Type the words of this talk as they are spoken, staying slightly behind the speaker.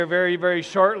Very, very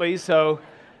shortly, so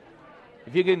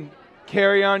if you can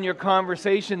carry on your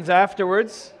conversations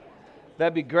afterwards,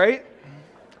 that'd be great.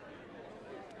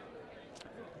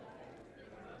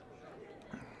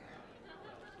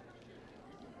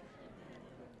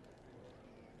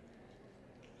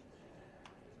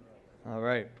 All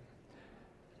right.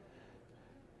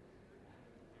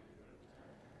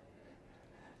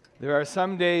 There are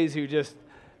some days you just,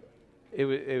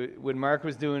 when Mark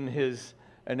was doing his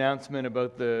announcement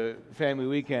about the family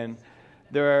weekend,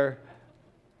 there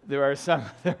are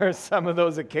some of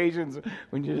those occasions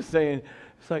when you're just saying,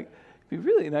 it's like, it'd be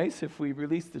really nice if we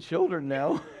released the children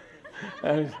now.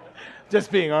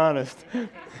 Just being honest.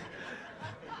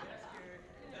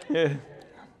 Yeah.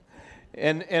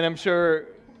 And I'm sure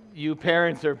you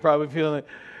parents are probably feeling like,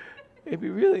 it'd be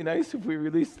really nice if we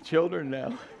released the children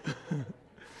now.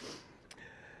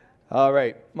 All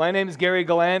right. My name is Gary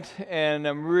Gallant, and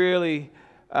I'm really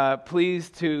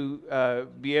pleased to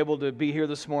be able to be here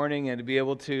this morning and to be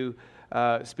able to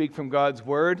speak from God's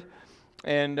Word.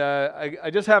 And I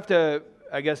just have to,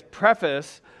 I guess,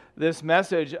 preface this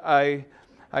message. I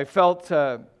felt,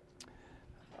 I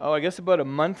guess about a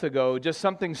month ago, just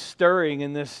something stirring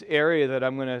in this area that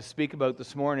I'm going to speak about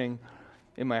this morning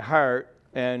in my heart.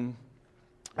 And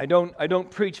I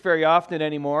don't preach very often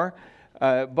anymore,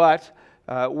 but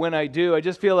when I do, I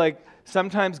just feel like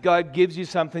sometimes God gives you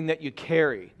something that you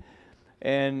carry.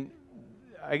 And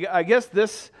I guess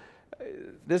this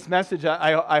message,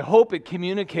 I hope it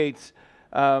communicates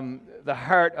the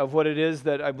heart of what it is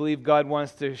that I believe God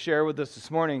wants to share with us this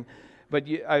morning. But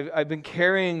I've been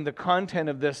carrying the content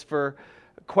of this for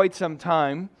quite some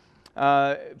time,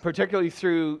 particularly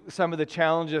through some of the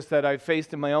challenges that I've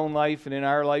faced in my own life and in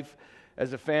our life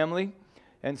as a family.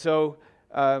 And so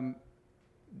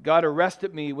God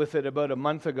arrested me with it about a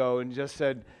month ago and just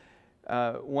said,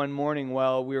 one morning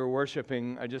while we were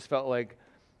worshiping, I just felt like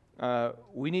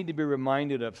we need to be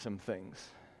reminded of some things.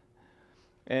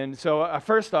 And so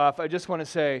first off, I just want to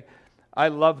say I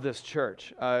love this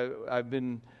church. I've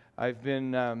been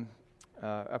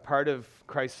a part of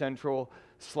Christ Central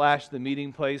 / the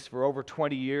meeting place for over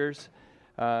 20 years.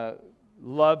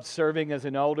 Loved serving as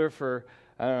an elder for,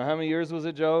 I don't know, how many years was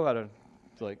it, Joe? I don't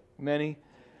know, like many.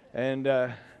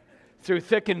 And through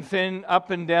thick and thin, up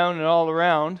and down and all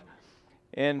around.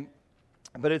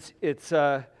 But it's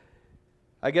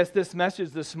I guess this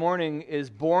message this morning is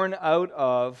born out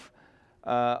of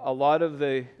a lot of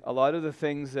the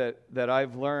things that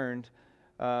I've learned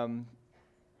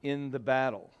in the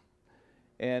battle.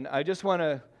 And I just want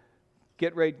to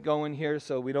get right going here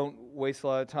so we don't waste a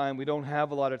lot of time. We don't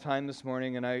have a lot of time this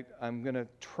morning, and I'm going to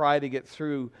try to get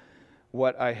through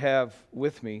what I have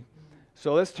with me.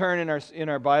 So let's turn in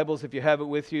our Bibles, if you have it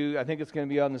with you. I think it's going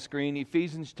to be on the screen.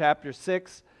 Ephesians chapter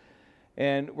 6,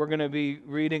 and we're going to be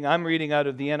reading. I'm reading out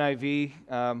of the NIV.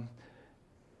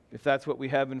 If that's what we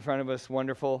have in front of us,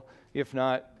 wonderful. If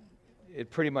not, it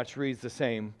pretty much reads the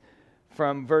same.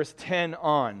 From verse 10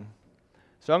 on.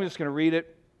 So I'm just going to read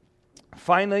it.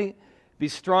 Finally, be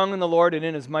strong in the Lord and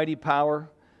in His mighty power.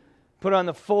 Put on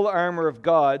the full armor of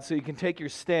God so you can take your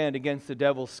stand against the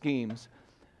devil's schemes.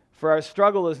 For our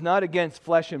struggle is not against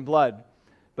flesh and blood,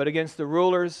 but against the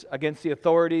rulers, against the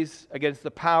authorities, against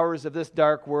the powers of this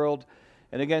dark world,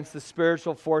 and against the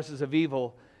spiritual forces of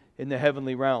evil in the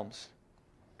heavenly realms.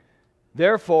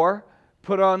 Therefore,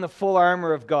 put on the full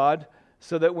armor of God,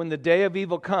 so that when the day of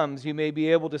evil comes, you may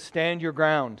be able to stand your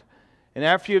ground, and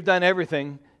after you've done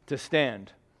everything, to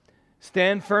stand.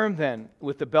 Stand firm then,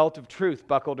 with the belt of truth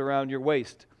buckled around your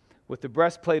waist, with the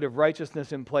breastplate of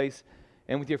righteousness in place,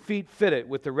 and with your feet fitted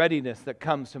with the readiness that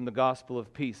comes from the gospel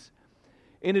of peace.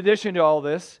 In addition to all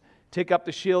this, take up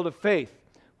the shield of faith,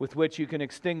 with which you can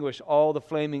extinguish all the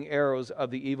flaming arrows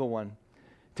of the evil one.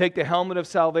 Take the helmet of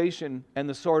salvation and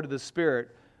the sword of the Spirit,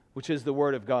 which is the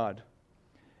word of God.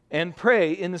 And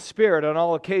pray in the Spirit on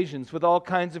all occasions with all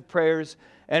kinds of prayers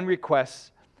and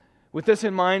requests. With this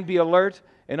in mind, be alert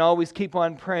and always keep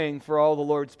on praying for all the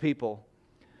Lord's people.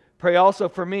 Pray also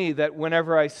for me that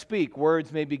whenever I speak,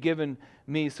 words may be given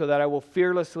me so that I will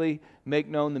fearlessly make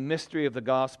known the mystery of the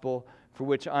gospel, for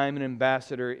which I am an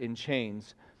ambassador in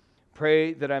chains.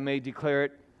 Pray that I may declare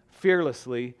it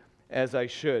fearlessly as I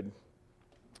should.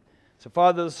 So,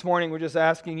 Father, this morning we're just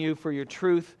asking you for your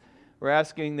truth. We're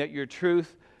asking that your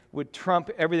truth would trump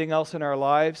everything else in our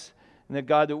lives, and that,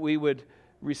 God, that we would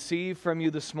receive from you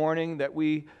this morning, that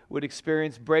we would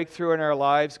experience breakthrough in our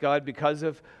lives, God, because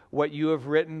of what you have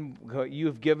written, what you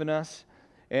have given us.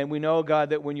 And we know, God,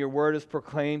 that when your word is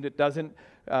proclaimed, it doesn't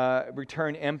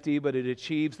return empty, but it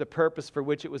achieves the purpose for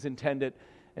which it was intended.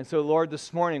 And so, Lord,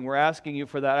 this morning we're asking you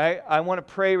for that. I want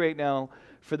to pray right now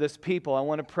for this people. I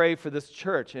want to pray for this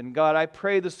church. And God, I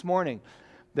pray this morning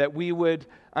that we would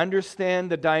understand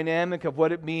the dynamic of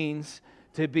what it means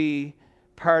to be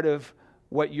part of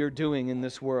what you're doing in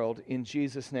this world. In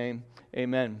Jesus' name,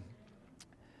 amen.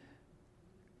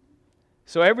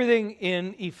 So everything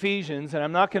in Ephesians, and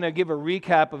I'm not going to give a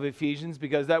recap of Ephesians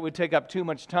because that would take up too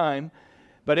much time,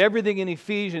 but everything in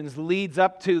Ephesians leads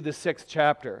up to the 6th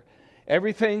chapter.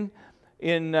 Everything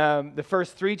in the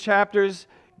first 3 chapters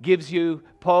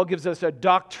Paul gives us a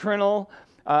doctrinal,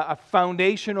 a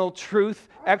foundational truth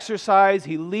exercise.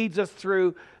 He leads us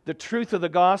through the truth of the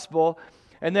gospel.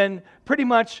 And then pretty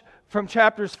much from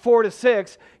chapters 4 to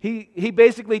 6, he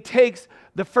basically takes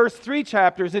the first 3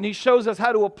 chapters and he shows us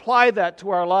how to apply that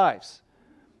to our lives.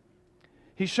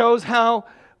 He shows how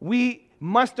we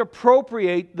must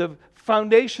appropriate the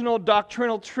foundational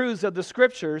doctrinal truths of the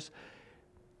Scriptures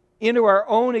into our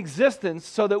own existence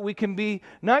so that we can be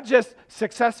not just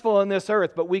successful on this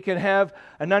earth, but we can have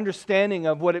an understanding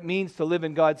of what it means to live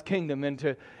in God's kingdom and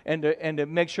to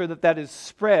make sure that that is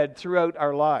spread throughout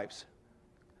our lives.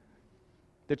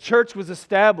 The church was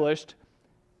established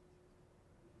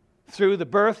through the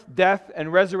birth, death,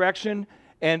 and resurrection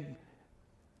and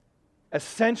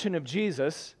ascension of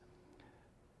Jesus.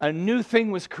 A new thing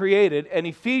was created, and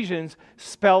Ephesians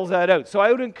spells that out. So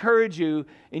I would encourage you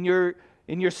in your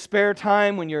spare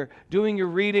time when you're doing your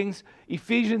readings,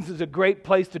 Ephesians is a great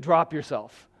place to drop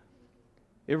yourself.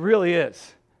 It really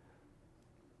is.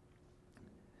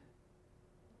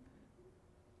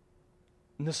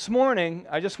 And this morning,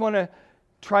 I just want to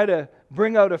try to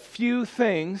bring out a few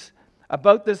things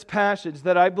about this passage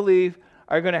that I believe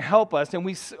are going to help us. And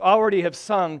we already have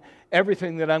sung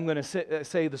everything that I'm going to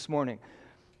say this morning.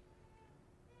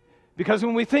 Because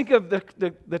when we think of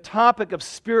the topic of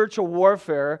spiritual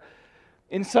warfare,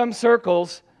 in some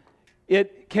circles,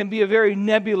 it can be a very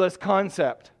nebulous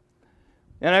concept.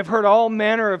 And I've heard all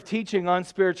manner of teaching on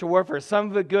spiritual warfare.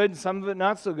 Some of it good, some of it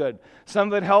not so good. Some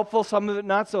of it helpful, some of it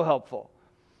not so helpful.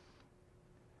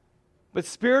 But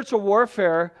spiritual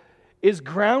warfare is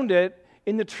grounded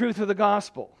in the truth of the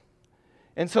gospel.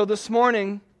 And so this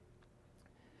morning,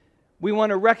 we want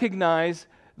to recognize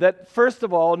that, first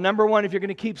of all, number one, if you're going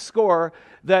to keep score,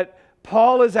 that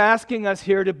Paul is asking us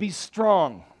here to be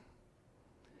strong.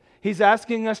 He's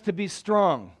asking us to be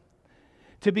strong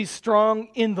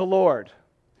in the Lord.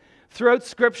 Throughout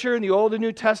Scripture in the Old and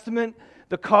New Testament,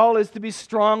 the call is to be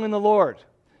strong in the Lord.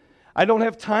 I don't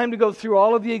have time to go through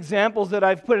all of the examples that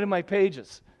I've put in my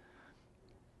pages.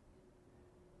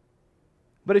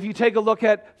 But if you take a look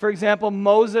at, for example,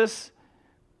 Moses,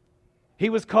 he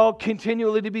was called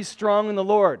continually to be strong in the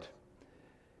Lord.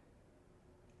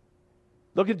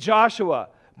 Look at Joshua.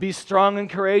 Be strong and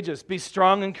courageous. Be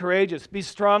strong and courageous. Be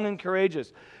strong and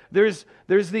courageous. There's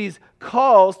these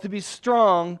calls to be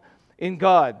strong in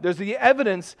God. There's the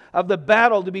evidence of the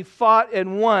battle to be fought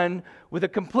and won with a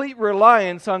complete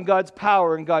reliance on God's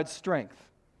power and God's strength.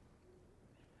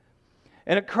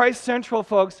 And at Christ Central,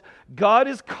 folks, God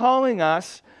is calling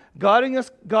us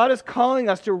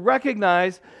to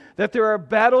recognize that there are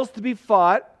battles to be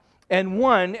fought and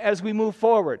won as we move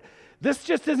forward. This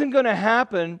just isn't going to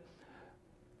happen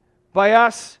by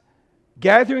us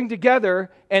gathering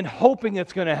together and hoping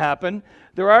it's going to happen.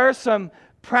 There are some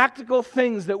practical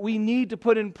things that we need to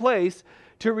put in place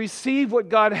to receive what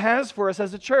God has for us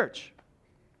as a church.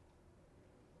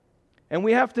 And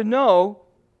we have to know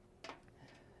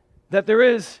that there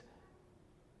is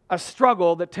a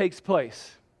struggle that takes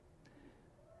place.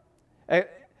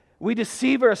 We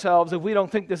deceive ourselves if we don't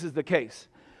think this is the case.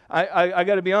 I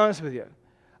got to be honest with you.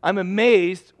 I'm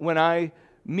amazed when I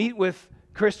meet with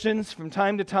Christians from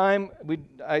time to time.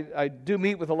 I do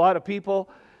meet with a lot of people.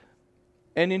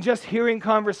 And in just hearing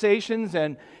conversations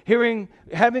and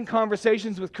having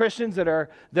conversations with Christians that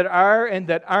are and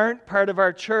that aren't part of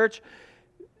our church,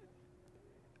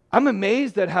 I'm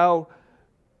amazed at how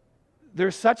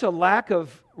there's such a lack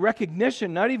of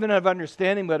recognition, not even of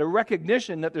understanding, but a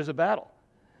recognition that there's a battle.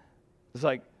 It's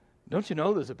like, don't you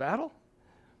know there's a battle?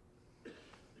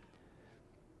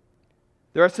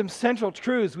 There are some central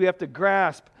truths we have to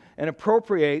grasp and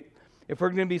appropriate if we're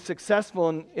going to be successful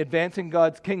in advancing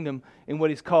God's kingdom in what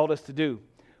He's called us to do.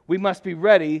 We must be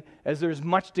ready, as there's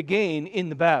much to gain in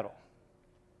the battle.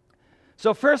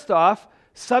 So first off,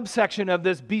 subsection of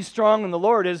this be strong in the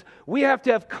Lord is we have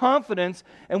to have confidence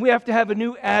and we have to have a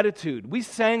new attitude. We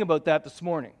sang about that this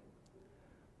morning.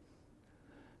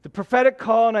 The prophetic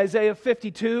call in Isaiah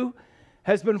 52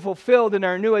 has been fulfilled in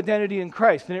our new identity in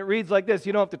Christ. And it reads like this.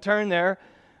 You don't have to turn there.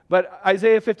 But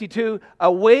Isaiah 52,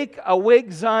 awake,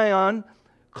 awake Zion,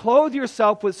 clothe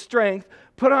yourself with strength,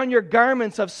 Put on your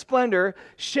garments of splendor,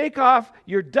 shake off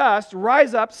your dust,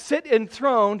 rise up, sit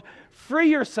enthroned,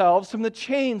 free yourselves from the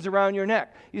chains around your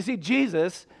neck. You see,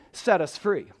 Jesus set us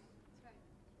free.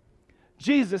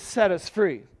 Jesus set us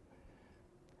free.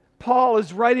 Paul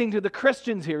is writing to the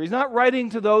Christians here. He's not writing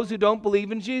to those who don't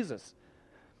believe in Jesus.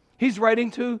 He's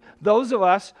writing to those of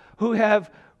us who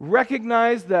have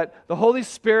recognized that the Holy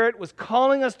Spirit was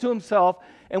calling us to himself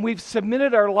and we've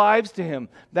submitted our lives to him.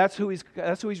 That's who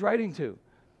he's writing to.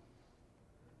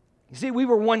 You see, we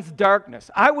were once darkness.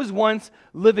 I was once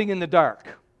living in the dark.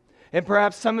 And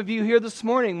perhaps some of you here this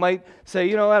morning might say,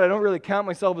 you know what, I don't really count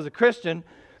myself as a Christian.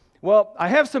 Well, I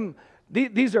have some,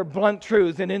 these are blunt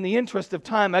truths, and in the interest of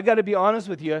time, I got to be honest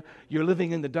with you, you're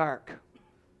living in the dark.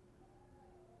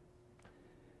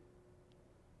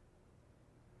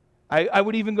 I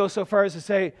would even go so far as to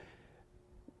say,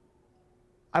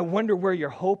 I wonder where your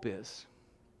hope is.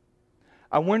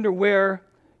 I wonder where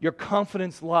your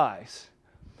confidence lies.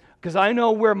 Because I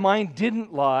know where mine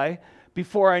didn't lie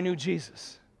before I knew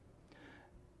Jesus.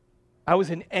 I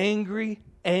was an angry,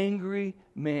 angry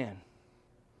man.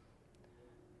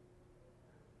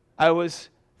 I was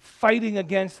fighting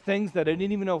against things that I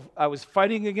didn't even know I was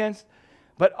fighting against.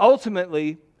 But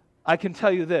ultimately, I can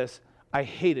tell you this, I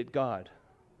hated God.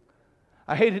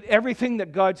 I hated everything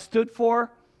that God stood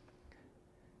for.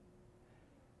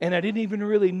 And I didn't even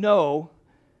really know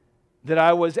that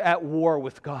I was at war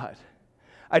with God.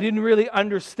 I didn't really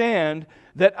understand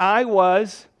that I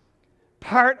was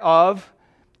part of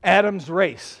Adam's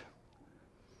race.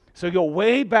 So you go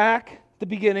way back at the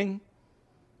beginning.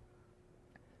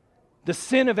 The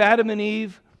sin of Adam and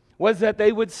Eve was that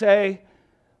they would say,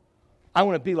 I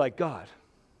want to be like God.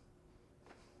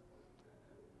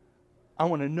 I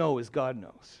want to know as God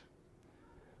knows.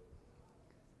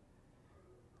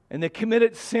 And they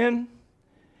committed sin,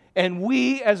 and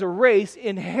we as a race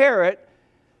inherit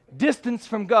distance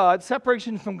from God,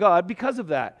 separation from God because of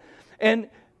that. And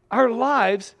our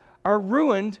lives are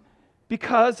ruined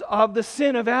because of the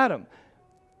sin of Adam.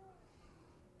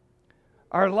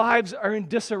 Our lives are in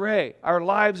disarray. Our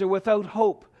lives are without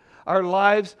hope. Our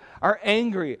lives are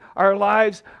angry. Our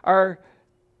lives are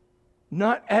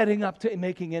not adding up to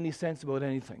making any sense about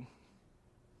anything.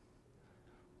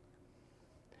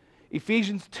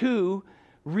 Ephesians 2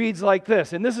 reads like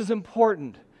this, and this is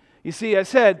important. You see, I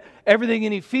said everything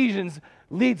in Ephesians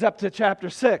leads up to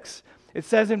chapter 6. It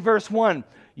says in verse 1,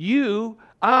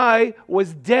 I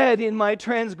was dead in my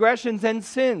transgressions and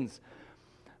sins.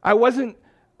 I wasn't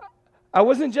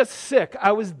just sick.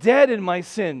 I was dead in my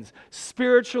sins,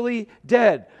 spiritually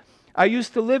dead. I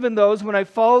used to live in those when I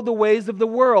followed the ways of the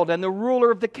world and the ruler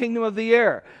of the kingdom of the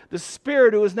air, the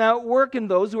spirit who is now at work in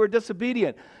those who are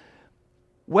disobedient.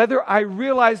 Whether I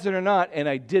realized it or not, and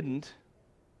I didn't,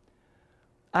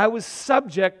 I was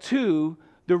subject to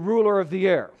the ruler of the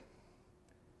air.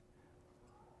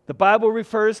 The Bible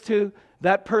refers to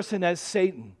that person as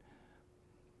Satan.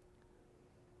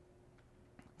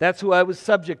 That's who I was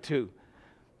subject to.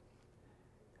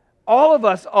 All of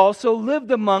us also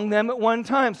lived among them at one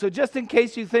time. So just in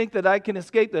case you think that I can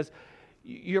escape this,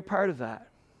 you're part of that.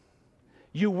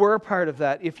 You were part of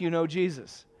that if you know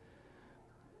Jesus.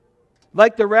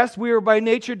 Like the rest, we were by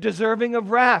nature deserving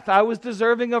of wrath. I was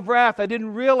deserving of wrath. I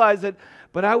didn't realize it,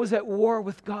 but I was at war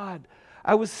with God.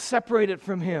 I was separated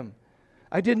from Him.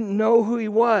 I didn't know who He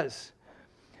was.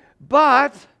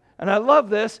 But, and I love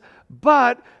this,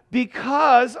 but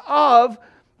because of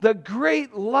the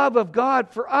great love of God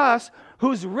for us,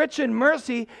 who's rich in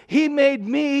mercy, He made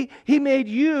me, He made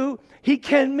you, He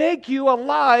can make you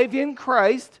alive in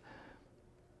Christ,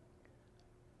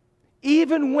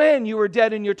 even when you were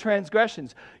dead in your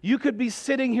transgressions. You could be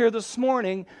sitting here this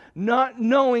morning not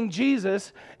knowing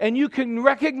Jesus, and you can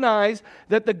recognize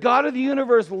that the God of the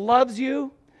universe loves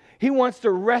you. He wants to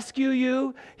rescue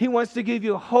you. He wants to give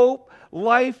you hope,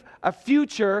 life, a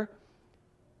future.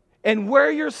 And where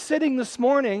you're sitting this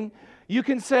morning, you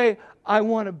can say, I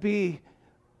want to be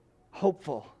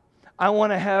hopeful. I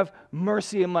want to have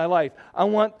mercy in my life. I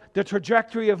want the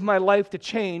trajectory of my life to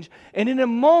change. And in a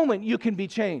moment, you can be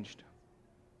changed.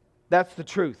 That's the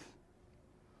truth.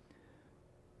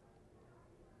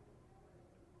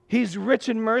 He's rich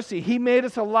in mercy. He made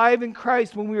us alive in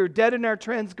Christ when we were dead in our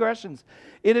transgressions.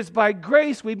 It is by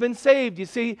grace we've been saved. You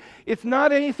see, it's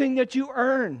not anything that you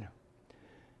earn.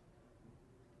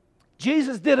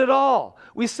 Jesus did it all.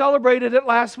 We celebrated it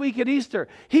last week at Easter.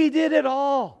 He did it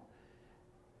all.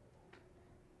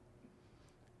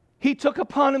 He took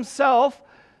upon Himself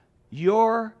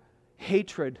your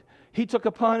hatred. He took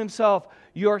upon Himself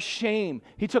your shame.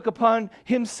 He took upon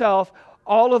Himself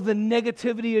all of the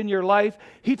negativity in your life.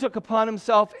 He took upon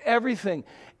Himself everything.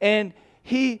 And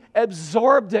He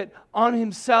absorbed it on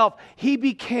himself. He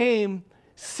became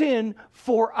sin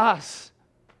for us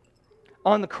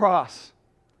on the cross.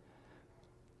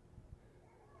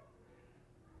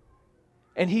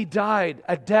 And he died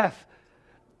a death.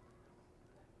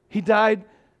 He died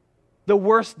the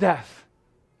worst death.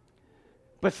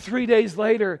 But 3 days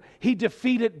later, he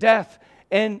defeated death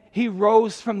and he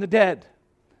rose from the dead.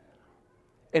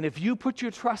 And if you put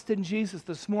your trust in Jesus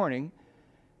this morning,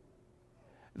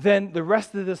 then the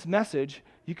rest of this message,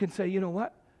 you can say, you know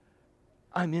what?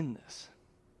 I'm in this.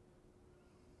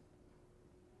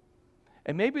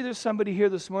 And maybe there's somebody here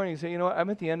this morning who say, you know what? I'm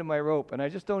at the end of my rope and I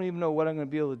just don't even know what I'm going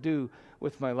to be able to do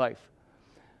with my life.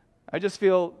 I just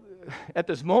feel, at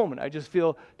this moment, I just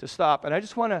feel to stop. And I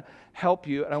just want to help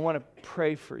you and I want to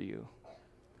pray for you.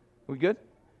 We good?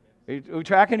 Are we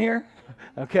tracking here?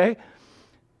 Okay.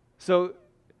 So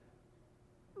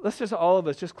let's just, all of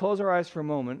us, just close our eyes for a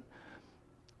moment.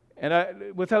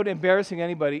 And without embarrassing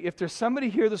anybody, if there's somebody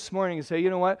here this morning and say,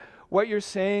 you know what you're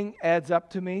saying adds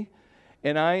up to me,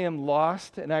 and I am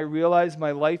lost, and I realize my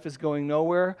life is going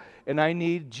nowhere, and I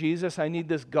need Jesus, I need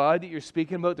this God that you're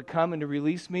speaking about to come and to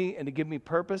release me and to give me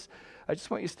purpose, I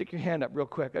just want you to stick your hand up real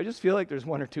quick. I just feel like there's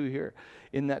one or two here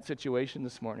in that situation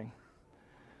this morning.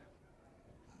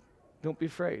 Don't be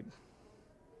afraid.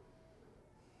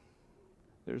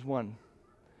 There's one.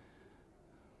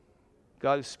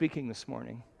 God is speaking this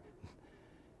morning.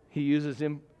 He uses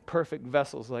imperfect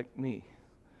vessels like me.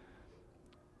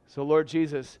 So Lord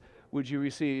Jesus, would you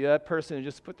receive that person and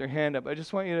just put their hand up? I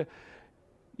just want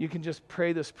you can just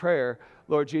pray this prayer.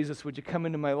 Lord Jesus, would you come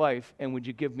into my life and would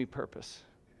you give me purpose?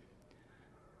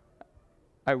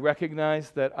 I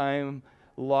recognize that I'm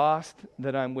lost,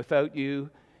 that I'm without you,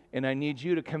 and I need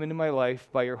you to come into my life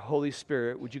by your Holy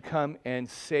Spirit. Would you come and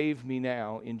save me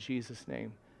now in Jesus'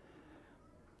 name?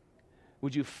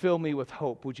 Would you fill me with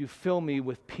hope? Would you fill me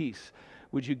with peace?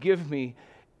 Would you give me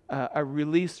a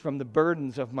release from the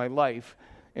burdens of my life?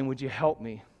 And would you help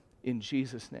me in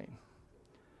Jesus' name?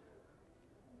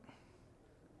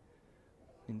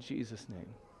 In Jesus' name.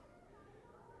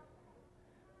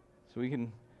 So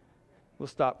we'll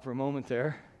stop for a moment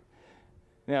there.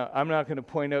 Now, I'm not going to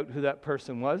point out who that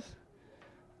person was,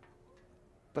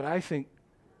 but I think,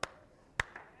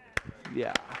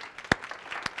 yeah.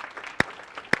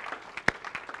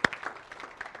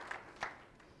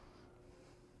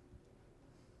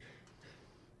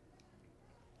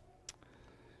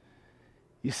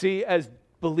 You see, as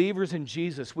believers in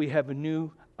Jesus, we have a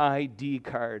new ID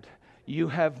card. You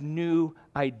have new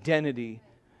identity.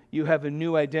 You have a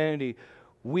new identity.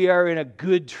 We are in a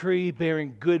good tree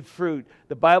bearing good fruit.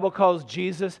 The Bible calls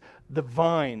Jesus the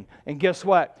vine. And guess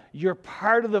what? You're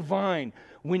part of the vine.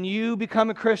 When you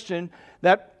become a Christian,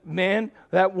 that man,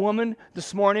 that woman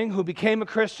this morning who became a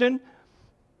Christian,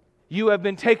 you have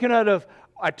been taken out of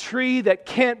a tree that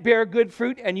can't bear good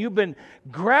fruit, and you've been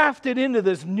grafted into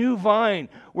this new vine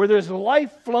where there's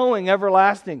life flowing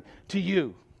everlasting to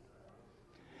you.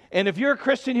 And if you're a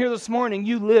Christian here this morning,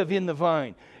 you live in the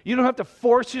vine. You don't have to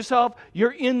force yourself.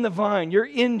 You're in the vine. You're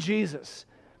in Jesus.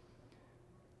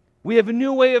 We have a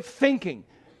new way of thinking.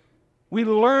 We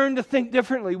learn to think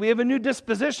differently. We have a new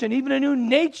disposition, even a new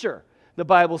nature. The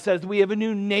Bible says we have a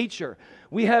new nature.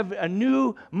 We have a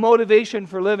new motivation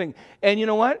for living. And you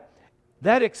know what?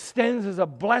 That extends as a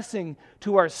blessing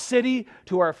to our city,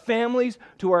 to our families,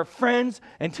 to our friends,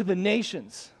 and to the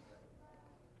nations.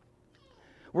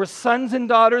 We're sons and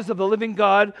daughters of the living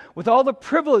God with all the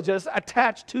privileges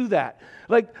attached to that.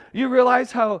 Like, you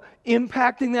realize how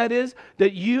impacting that is?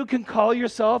 That you can call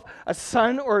yourself a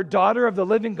son or a daughter of the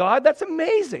living God? That's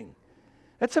amazing.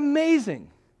 That's amazing.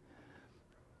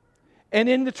 And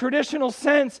in the traditional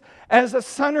sense, as a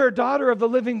son or a daughter of the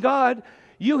living God,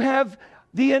 you have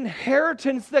the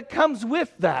inheritance that comes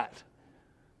with that.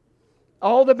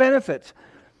 All the benefits.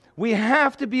 We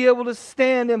have to be able to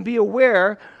stand and be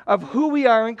aware of who we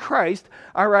are in Christ,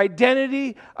 our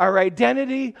identity, our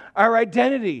identity, our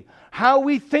identity, how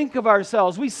we think of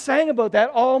ourselves. We sang about that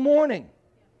all morning.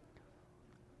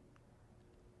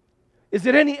 Is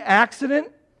it any accident?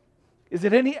 Is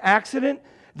it any accident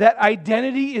that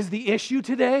identity is the issue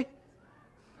today?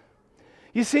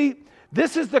 You see,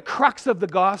 this is the crux of the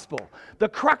gospel. The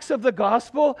crux of the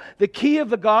gospel, the key of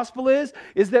the gospel is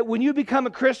that when you become a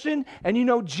Christian and you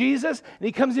know Jesus and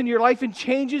He comes into your life and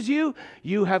changes you,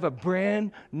 you have a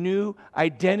brand new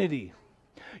identity.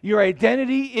 Your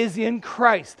identity is in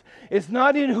Christ. It's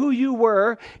not in who you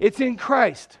were, it's in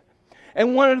Christ.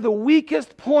 And one of the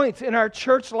weakest points in our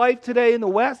church life today in the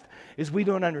West is we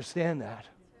don't understand that.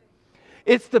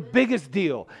 It's the biggest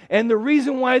deal. And the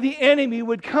reason why the enemy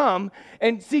would come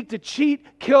and seek to cheat,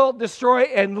 kill, destroy,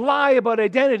 and lie about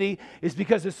identity is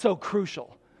because it's so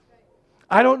crucial.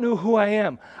 I don't know who I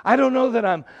am. I don't know that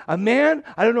I'm a man.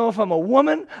 I don't know if I'm a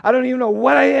woman. I don't even know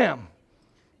what I am.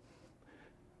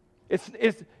 It's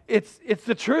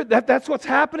the truth. That's what's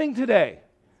happening today.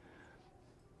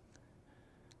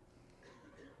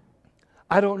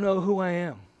 I don't know who I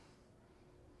am.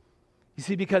 You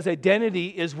see, because identity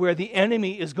is where the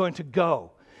enemy is going to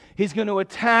go. He's going to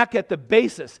attack at the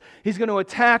basis. He's going to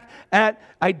attack at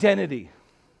identity.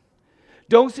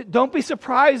 Don't be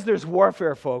surprised there's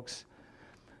warfare, folks.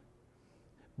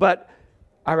 But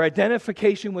our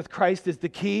identification with Christ is the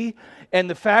key. And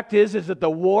the fact is that the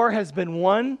war has been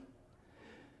won.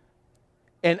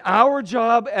 And our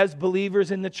job as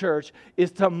believers in the church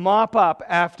is to mop up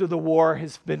after the war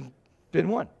has been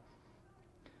won.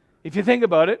 If you think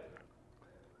about it,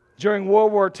 during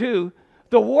World War II,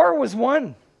 the war was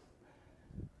won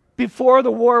before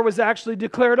the war was actually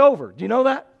declared over. Do you know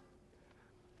that?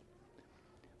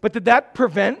 But did that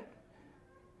prevent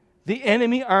the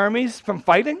enemy armies from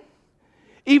fighting?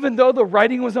 Even though the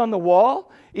writing was on the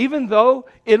wall, even though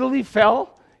Italy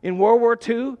fell in World War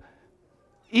II,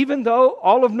 even though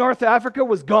all of North Africa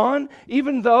was gone,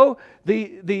 even though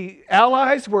the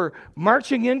Allies were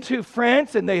marching into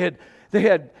France and they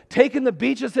had taken the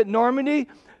beaches at Normandy,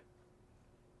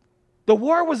 the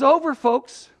war was over,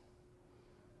 folks.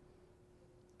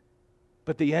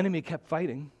 But the enemy kept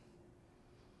fighting.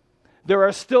 There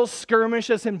are still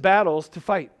skirmishes and battles to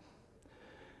fight.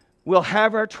 We'll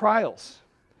have our trials.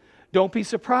 Don't be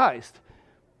surprised.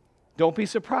 Don't be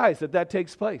surprised that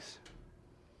takes place.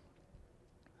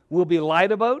 We'll be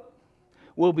lied about.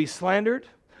 We'll be slandered.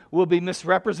 We'll be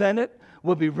misrepresented.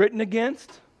 We'll be written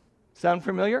against. Sound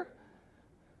familiar?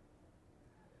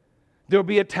 There'll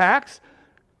be attacks.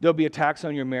 There'll be attacks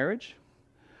on your marriage.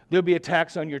 There'll be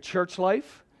attacks on your church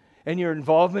life and your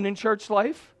involvement in church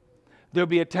life. There'll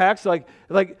be attacks like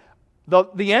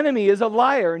the enemy is a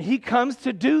liar, and he comes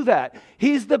to do that.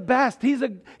 He's the best. He's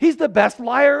the best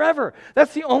liar ever.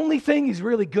 That's the only thing he's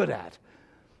really good at.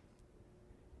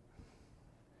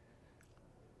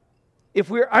 If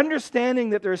we're understanding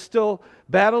that there's still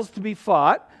battles to be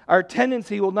fought, our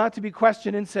tendency will not to be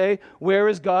questioned and say, where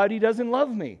is God? He doesn't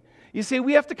love me. You see,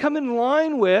 we have to come in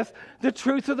line with the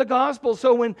truth of the gospel.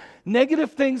 So when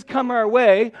negative things come our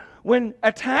way, when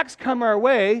attacks come our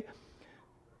way,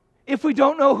 if we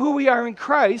don't know who we are in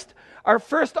Christ, our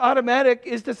first automatic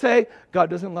is to say, God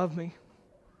doesn't love me.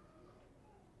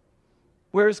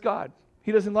 Where is God?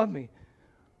 He doesn't love me.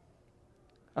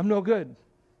 I'm no good.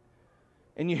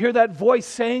 And you hear that voice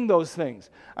saying those things.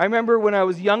 I remember when I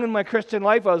was young in my Christian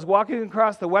life, I was walking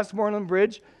across the Westmoreland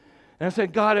Bridge, and I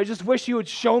said, God, I just wish you would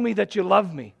show me that you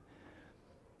love me.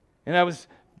 And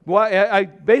I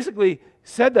basically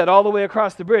said that all the way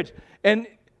across the bridge. And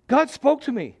God spoke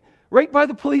to me right by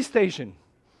the police station.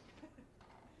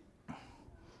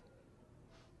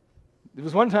 There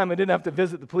was one time I didn't have to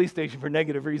visit the police station for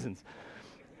negative reasons.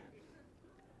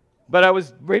 But I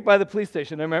was right by the police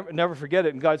station. I never forget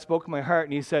it. And God spoke in my heart,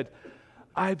 and he said,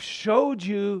 I've showed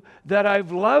you that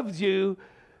I've loved you.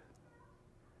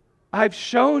 I've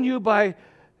shown you by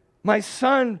my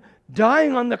son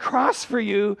dying on the cross for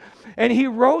you, and he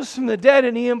rose from the dead,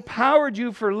 and he empowered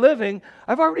you for living.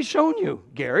 I've already shown you,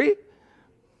 Gary.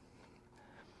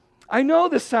 I know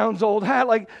this sounds old hat.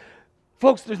 Like,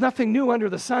 folks, there's nothing new under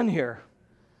the sun here.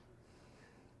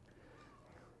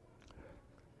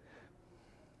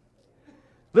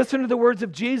 Listen to the words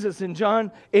of Jesus in John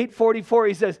 8:44.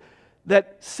 He says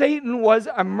that Satan was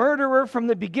a murderer from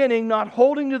the beginning, not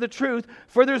holding to the truth,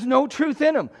 for there's no truth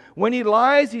in him. When he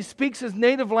lies, he speaks his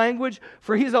native language,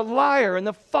 for he's a liar and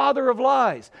the father of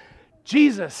lies.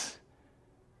 Jesus.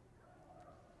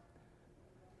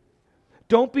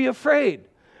 Don't be afraid.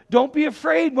 Don't be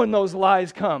afraid when those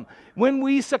lies come. When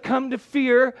we succumb to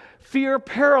fear, fear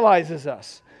paralyzes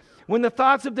us. When the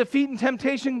thoughts of defeat and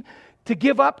temptation to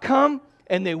give up come,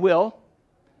 and they will.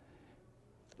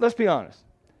 Let's be honest.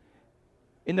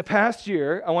 In the past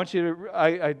year, I want you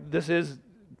to, this is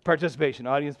participation,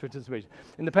 audience participation.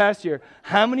 In the past year,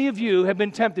 how many of you have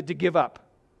been tempted to give up?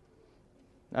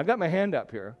 I've got my hand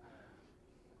up here.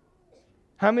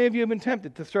 How many of you have been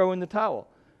tempted to throw in the towel?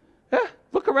 Yeah,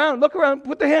 look around,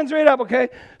 put the hands right up, okay?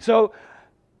 So,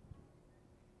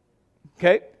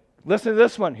 listen to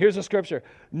this one. Here's a scripture.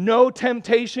 No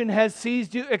temptation has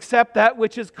seized you except that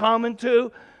which is common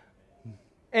to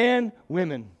and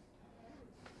women.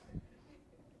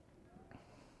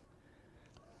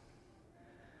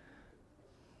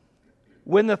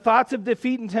 When the thoughts of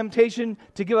defeat and temptation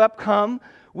to give up come,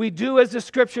 we do as the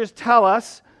Scriptures tell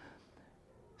us.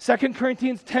 2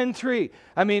 Corinthians 10:3.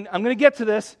 I'm going to get to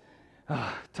this.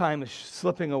 Time is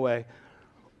slipping away.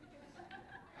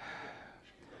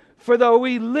 For though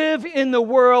we live in the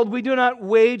world, we do not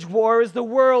wage war as the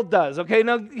world does. Okay,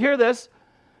 now hear this.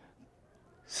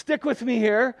 Stick with me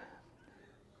here.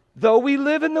 Though we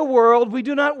live in the world, we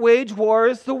do not wage war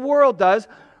as the world does.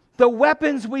 The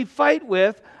weapons we fight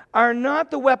with are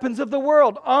not the weapons of the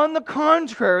world. On the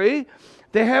contrary,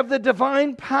 they have the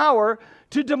divine power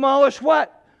to demolish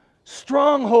what?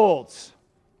 Strongholds.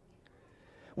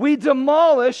 We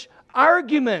demolish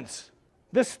arguments.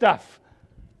 This stuff.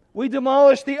 We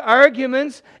demolish the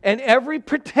arguments and every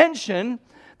pretension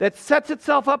that sets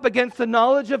itself up against the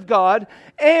knowledge of God.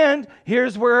 And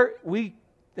here's where we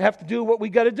have to do what we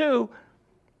got to do.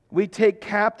 We take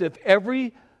captive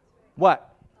every,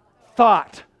 what?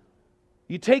 Thought.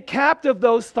 You take captive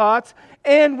those thoughts,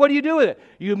 and what do you do with it?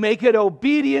 You make it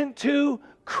obedient to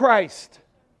Christ.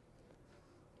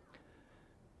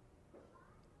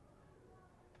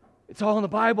 It's all in the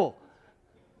Bible.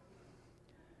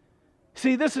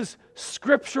 See, this is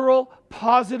scriptural,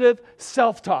 positive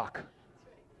self-talk.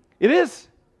 It is.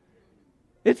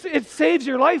 It saves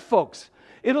your life, folks.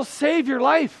 It'll save your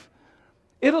life.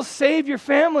 It'll save your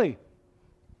family.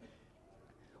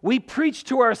 We preach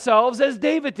to ourselves as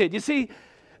David did. You see,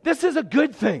 this is a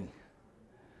good thing.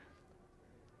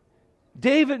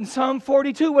 David in Psalm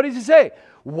 42, what does he say?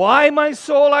 Why, my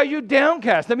soul, are you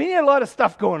downcast? He had a lot of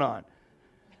stuff going on.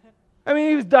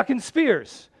 He was ducking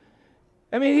spears.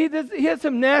 He had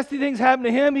some nasty things happen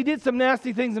to him. He did some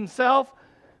nasty things himself.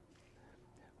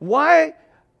 Why,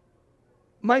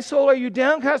 my soul, are you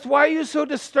downcast? Why are you so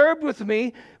disturbed within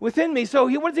me? So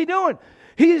what is he doing?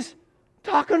 He's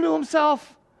talking to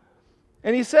himself.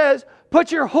 And he says,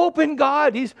 put your hope in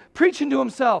God. He's preaching to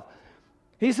himself.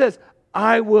 He says,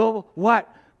 I will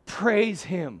what? Praise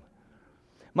him.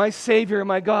 My Savior,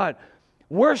 my God.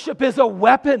 Worship is a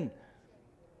weapon.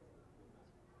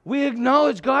 We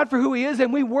acknowledge God for who he is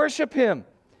and we worship him.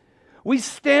 We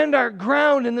stand our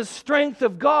ground in the strength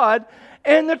of God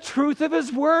and the truth of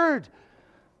his word.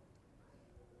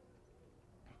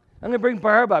 I'm going to bring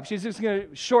Barb up. She's just going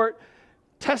to short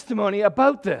testimony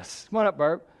about this. Come on up,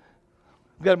 Barb.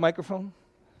 You got a microphone?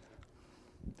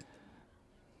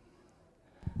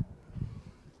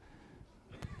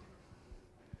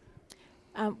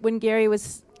 When Gary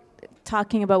was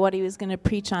talking about what he was going to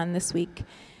preach on this week,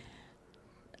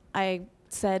 I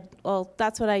said, well,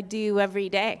 that's what I do every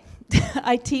day.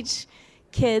 I teach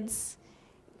kids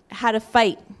how to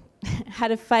fight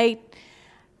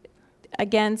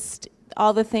against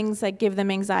all the things that give them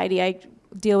anxiety. I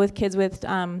deal with kids with,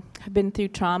 have been through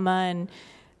trauma and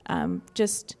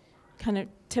just kind of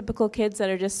typical kids that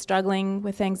are just struggling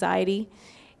with anxiety.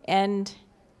 And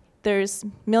there's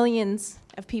millions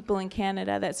of people in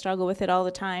Canada that struggle with it all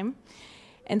the time.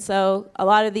 And so a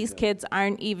lot of these kids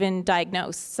aren't even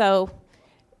diagnosed. So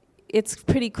it's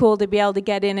pretty cool to be able to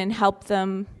get in and help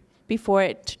them before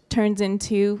it turns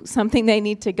into something they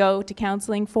need to go to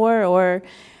counseling for or,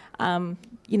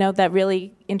 that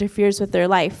really interferes with their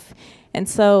life. And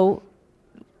so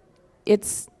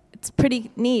it's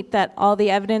pretty neat that all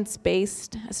the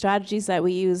evidence-based strategies that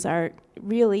we use are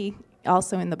really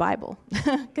also in the Bible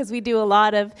because we do a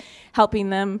lot of helping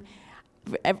them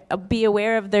be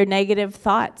aware of their negative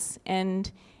thoughts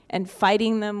and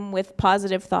fighting them with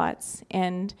positive thoughts.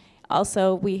 And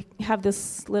also we have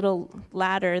this little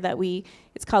ladder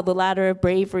it's called the ladder of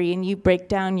bravery, and you break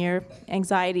down your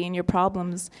anxiety and your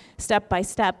problems step by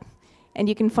step. And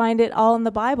you can find it all in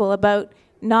the Bible about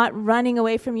not running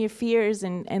away from your fears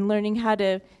and learning how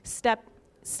to step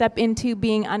into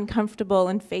being uncomfortable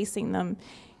and facing them.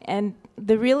 And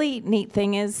the really neat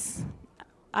thing is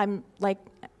I'm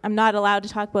not allowed to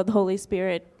talk about the Holy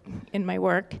Spirit in my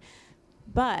work,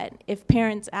 but if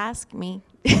parents ask me,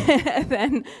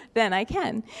 then I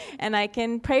can, and I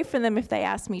can pray for them if they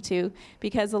ask me to,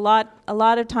 because a lot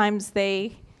of times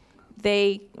they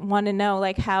want to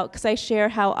know how, because I share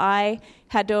how I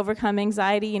had to overcome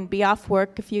anxiety and be off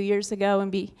work a few years ago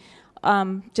and be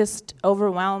just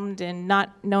overwhelmed and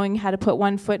not knowing how to put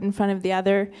one foot in front of the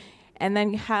other, and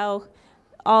then how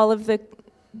all of the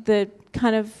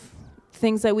kind of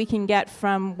things that we can get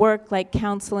from work, like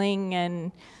counseling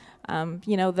and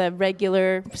the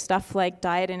regular stuff like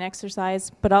diet and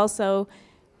exercise, but also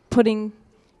putting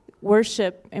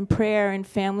worship and prayer and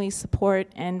family support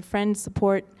and friend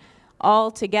support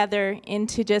all together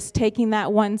into just taking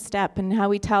that one step, and how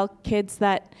we tell kids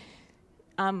that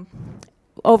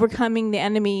overcoming the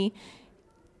enemy,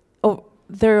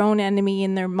 their own enemy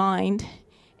in their mind,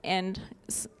 and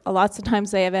lots of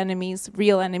times they have enemies,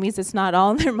 real enemies. It's not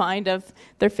all in their mind of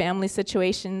their family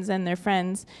situations and their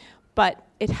friends. But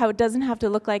how it doesn't have to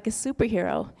look like a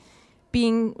superhero.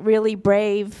 Being really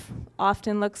brave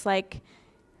often looks like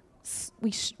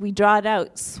we draw it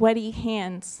out, sweaty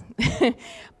hands,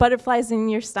 butterflies in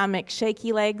your stomach,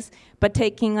 shaky legs, but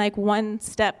taking like one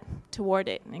step toward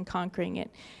it and conquering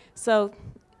it. So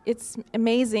it's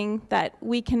amazing that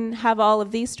we can have all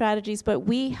of these strategies, but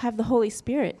we have the Holy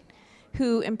Spirit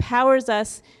who empowers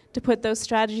us to put those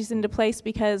strategies into place,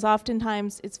 because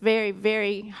oftentimes it's very,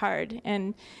 very hard.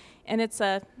 And it's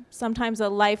sometimes a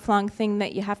lifelong thing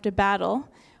that you have to battle.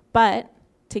 But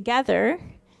together,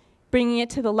 bringing it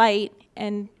to the light,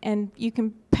 and you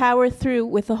can power through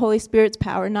with the Holy Spirit's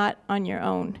power, not on your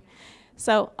own.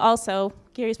 So also,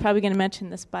 Gary's probably going to mention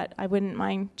this, but I wouldn't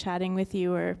mind chatting with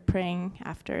you or praying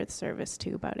after the service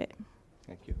too about it.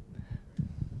 Thank you.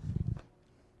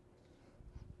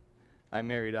 I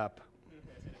married up.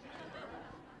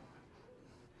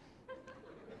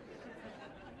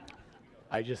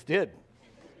 I just did.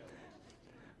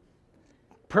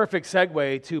 Perfect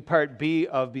segue to part B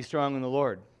of Be Strong in the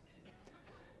Lord.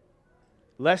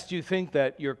 Lest you think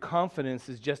that your confidence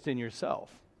is just in yourself.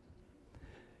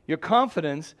 Your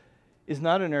confidence is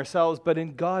not in ourselves, but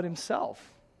in God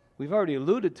himself. We've already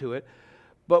alluded to it.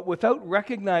 But without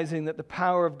recognizing that the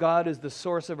power of God is the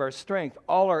source of our strength,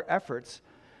 all our efforts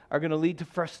are going to lead to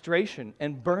frustration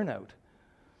and burnout.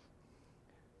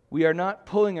 We are not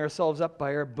pulling ourselves up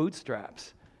by our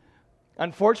bootstraps.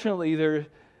 Unfortunately,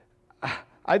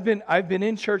 I've been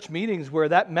in church meetings where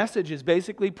that message is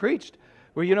basically preached.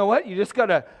 Where, you know what, you just got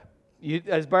to,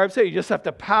 as Barb said, you just have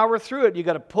to power through it. You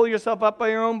got to pull yourself up by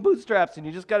your own bootstraps, and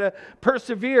you just got to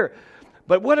persevere.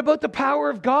 But what about the power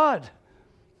of God?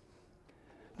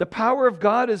 The power of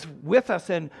God is with us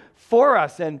and for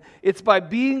us, and it's by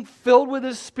being filled with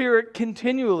His Spirit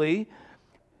continually.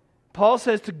 Paul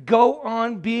says to go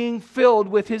on being filled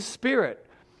with His Spirit.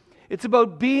 It's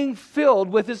about being filled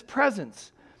with His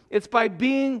presence. It's by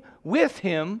being with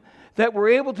Him that we're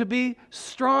able to be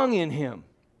strong in Him.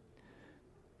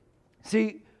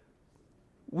 See,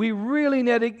 we really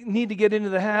need to get into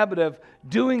the habit of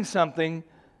doing something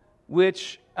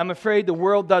which I'm afraid the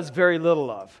world does very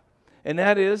little of. And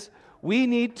that is, we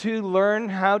need to learn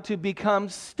how to become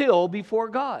still before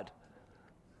God.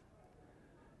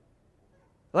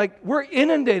 Like, we're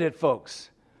inundated, folks.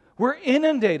 We're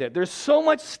inundated. There's so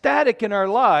much static in our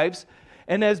lives.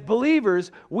 And as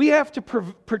believers, we have to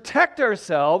protect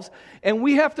ourselves, and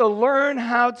we have to learn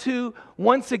how to,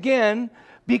 once again,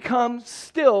 become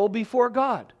still before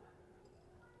God.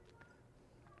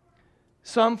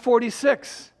 Psalm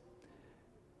 46.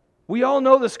 We all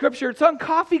know the scripture. It's on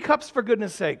coffee cups, for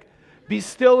goodness sake. Be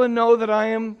still and know that I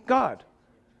am God.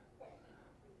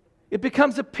 It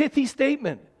becomes a pithy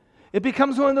statement. It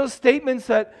becomes one of those statements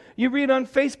that you read on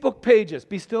Facebook pages.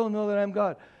 Be still and know that I am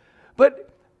God. But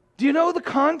do you know the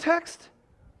context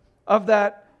of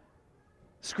that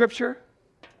scripture?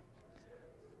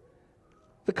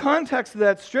 The context of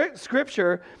that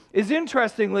scripture is,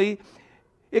 interestingly,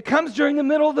 it comes during the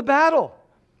middle of the battle.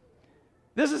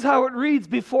 This is how it reads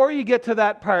before you get to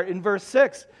that part in verse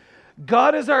 6.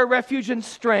 God is our refuge and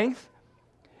strength,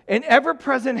 an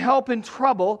ever-present help in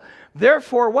trouble.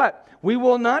 Therefore, what? We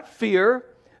will not fear,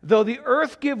 though the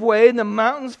earth give way and the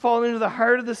mountains fall into the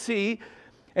heart of the sea.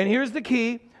 And here's the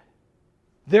key.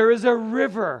 There is a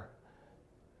river.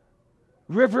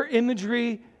 River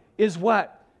imagery is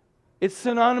what? It's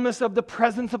synonymous of the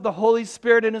presence of the Holy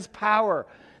Spirit and His power.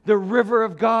 The river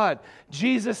of God.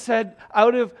 Jesus said,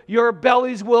 out of your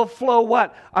bellies will flow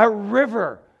what? A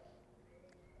river.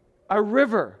 A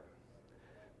river.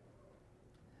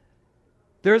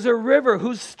 There's a river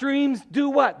whose streams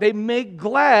do what? They make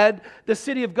glad the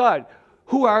city of God.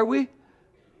 Who are we?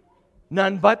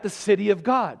 None but the city of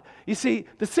God. You see,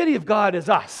 the city of God is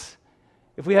us,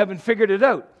 if we haven't figured it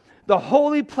out. The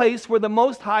holy place where the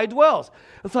Most High dwells.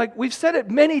 It's like, we've said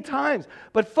it many times,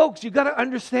 but folks, you've got to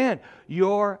understand,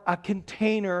 you're a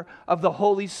container of the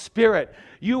Holy Spirit.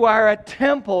 You are a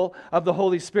temple of the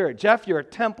Holy Spirit. Jeff, you're a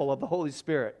temple of the Holy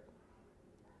Spirit.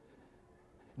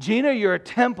 Gina, you're a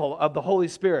temple of the Holy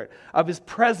Spirit, of His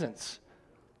presence.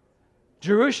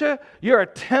 Jerusha, you're a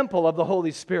temple of the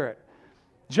Holy Spirit.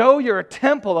 Joe, you're a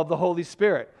temple of the Holy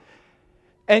Spirit.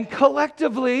 And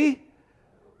collectively,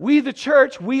 we, the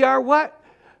church, we are what?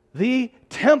 The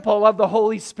temple of the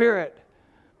Holy Spirit.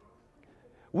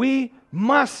 We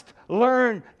must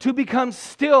learn to become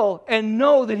still and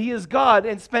know that He is God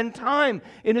and spend time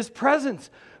in His presence.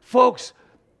 Folks,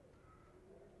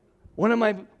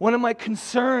 One of my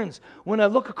concerns when I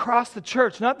look across the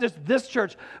church, not just this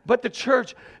church, but the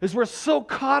church, is we're so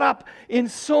caught up in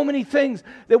so many things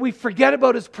that we forget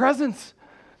about His presence.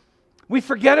 We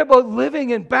forget about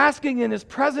living and basking in His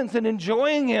presence and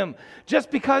enjoying Him just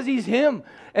because He's Him,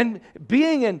 and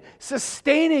being and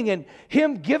sustaining, and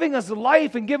Him giving us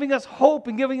life and giving us hope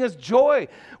and giving us joy.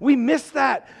 We miss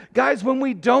that, guys, when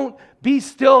we don't be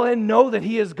still and know that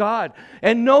He is God,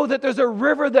 and know that there's a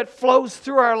river that flows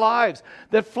through our lives,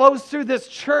 that flows through this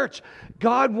church.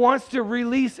 God wants to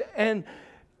release, and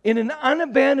in an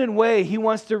unabandoned way, He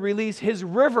wants to release His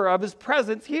river of His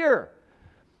presence here.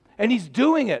 And He's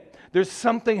doing it. There's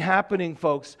something happening,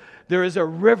 folks. There is a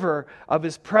river of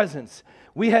His presence.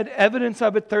 We had evidence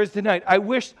of it Thursday night. I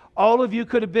wish all of you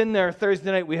could have been there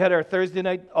Thursday night. We had our Thursday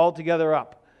night all together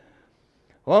up.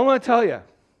 Well, I want to tell you,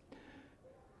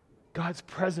 God's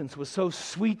presence was so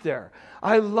sweet there.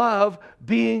 I love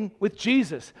being with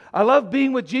Jesus. I love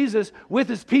being with Jesus with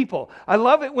His people. I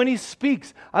love it when He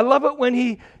speaks. I love it when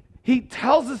He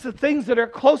tells us the things that are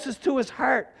closest to His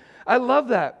heart. I love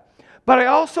that. But I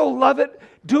also love it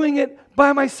doing it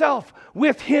by myself,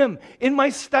 with Him, in my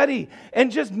study,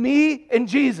 and just me and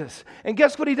Jesus. And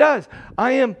guess what He does?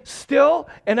 I am still,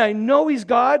 and I know He's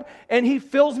God, and He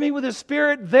fills me with His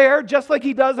Spirit there, just like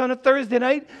He does on a Thursday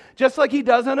night, just like He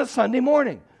does on a Sunday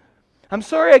morning. I'm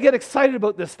sorry I get excited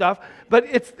about this stuff, but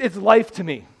it's life to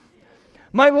me.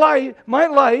 My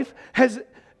life has,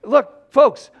 look,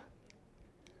 folks,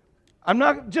 I'm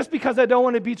not, just because I don't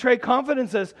want to betray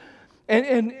confidences,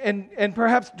 and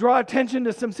perhaps draw attention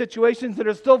to some situations that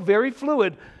are still very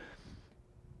fluid.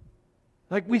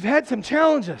 Like, we've had some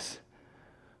challenges.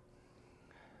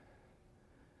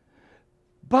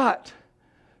 But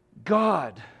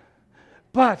God.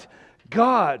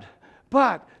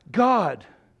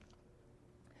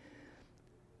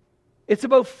 It's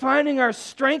about finding our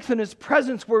strength in His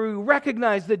presence, where we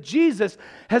recognize that Jesus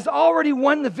has already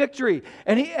won the victory,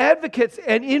 and He advocates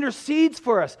and intercedes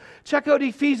for us. Check out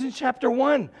Ephesians chapter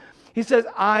 1. He says,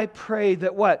 I pray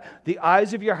that what? The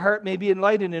eyes of your heart may be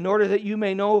enlightened, in order that you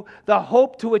may know the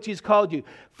hope to which He's called you.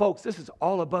 Folks, this is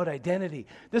all about identity.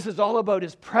 This is all about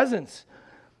His presence.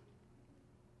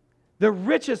 The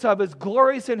riches of His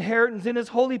glorious inheritance in His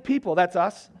holy people, that's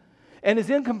us, and His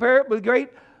incomparably great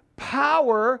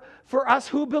power for us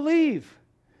who believe.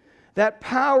 That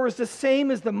power is the same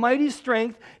as the mighty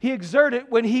strength He exerted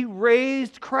when He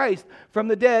raised Christ from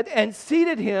the dead and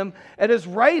seated Him at His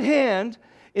right hand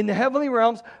in the heavenly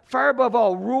realms, far above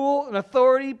all rule and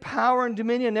authority, power and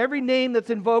dominion, and every name that's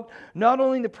invoked, not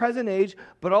only in the present age,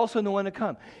 but also in the one to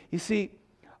come. You see,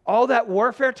 all that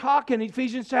warfare talk in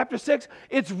Ephesians chapter 6,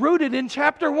 it's rooted in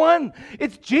chapter 1.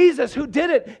 It's Jesus who did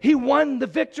it. He won the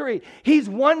victory. He's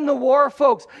won the war,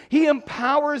 folks. He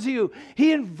empowers you.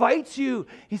 He invites you.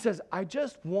 He says, I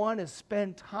just want to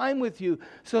spend time with you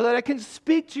so that I can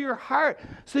speak to your heart,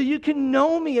 so you can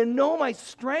know me and know my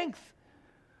strength.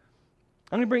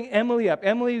 I'm going to bring Emily up.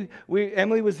 Emily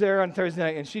was there on Thursday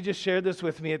night, and she just shared this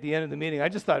with me at the end of the meeting. I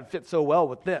just thought it fit so well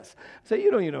with this. So you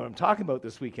don't even know what I'm talking about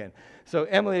this weekend. So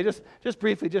Emily, just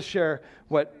briefly, just share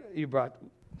what you brought.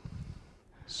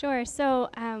 Sure. So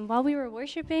while we were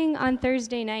worshiping on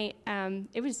Thursday night,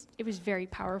 it was very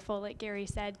powerful, like Gary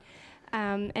said.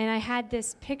 And I had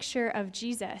this picture of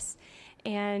Jesus,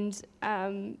 and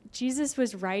Jesus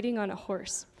was riding on a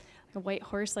horse. A white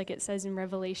horse, like it says in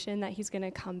Revelation, that He's going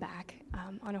to come back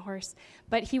on a horse.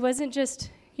 But He wasn't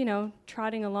just,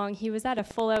 trotting along. He was at a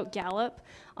full-out gallop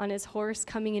on His horse,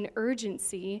 coming in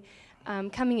urgency,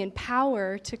 coming in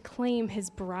power to claim His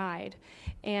bride.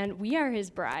 And we are His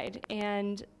bride.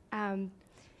 And I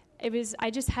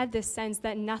just had this sense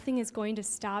that nothing is going to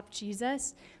stop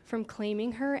Jesus from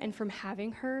claiming her and from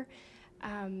having her.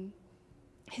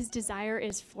 His desire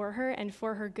is for her and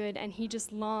for her good, and He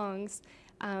just longs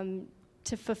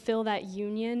to fulfill that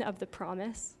union of the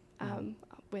promise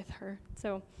with her.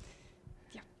 So,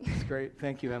 yeah. That's great.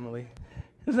 Thank you, Emily.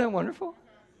 Isn't that wonderful?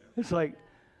 It's like,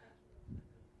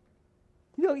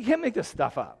 you can't make this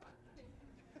stuff up.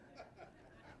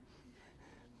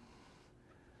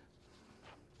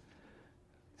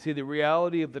 See, the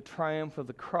reality of the triumph of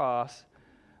the cross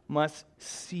must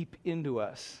seep into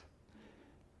us.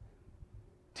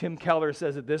 Tim Keller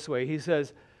says it this way. He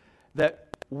says that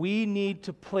we need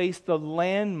to place the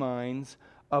landmines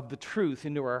of the truth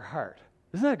into our heart.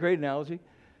 Isn't that a great analogy?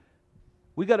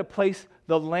 We got to place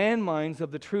the landmines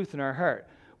of the truth in our heart.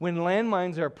 When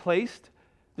landmines are placed,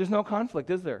 there's no conflict,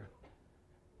 is there?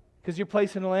 Because you're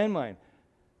placing a landmine.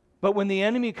 But when the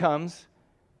enemy comes,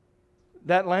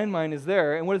 that landmine is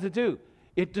there, and what does it do?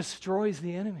 It destroys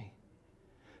the enemy.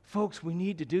 Folks, we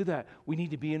need to do that. We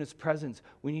need to be in His presence.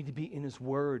 We need to be in His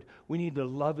Word. We need to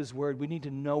love His Word. We need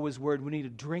to know His Word. We need to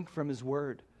drink from His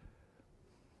Word.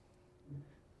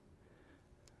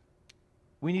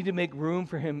 We need to make room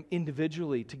for Him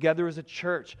individually, together as a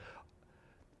church.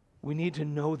 We need to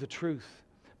know the truth.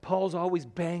 Paul's always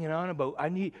banging on about,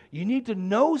 you need to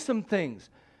know some things.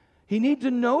 You need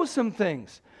to know some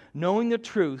things. Knowing the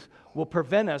truth will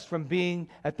prevent us from being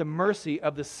at the mercy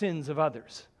of the sins of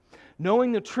others.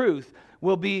 Knowing the truth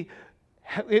will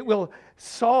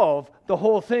solve the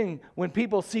whole thing when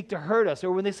people seek to hurt us,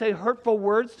 or when they say hurtful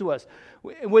words to us,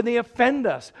 when they offend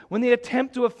us, when they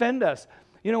attempt to offend us.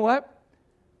 You know what?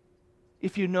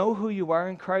 If you know who you are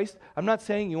in Christ, I'm not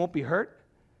saying you won't be hurt,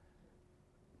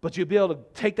 but you'll be able to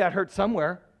take that hurt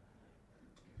somewhere.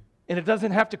 And it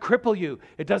doesn't have to cripple you.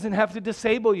 It doesn't have to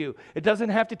disable you. It doesn't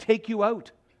have to take you out.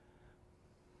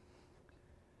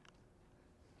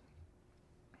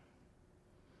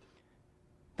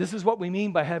 This is what we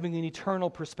mean by having an eternal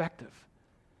perspective.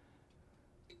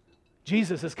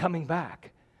 Jesus is coming back,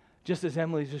 just as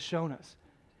Emily's just shown us.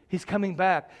 He's coming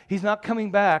back. He's not coming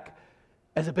back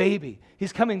as a baby.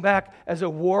 He's coming back as a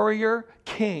warrior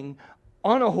king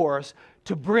on a horse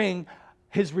to bring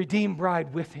His redeemed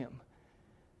bride with Him.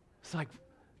 It's like,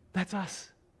 that's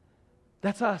us.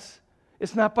 That's us.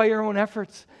 It's not by our own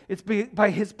efforts. It's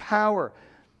by His power.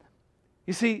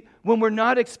 You see, when we're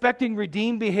not expecting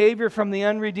redeemed behavior from the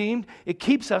unredeemed, it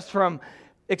keeps us from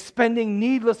expending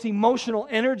needless emotional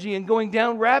energy and going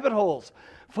down rabbit holes.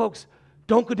 Folks,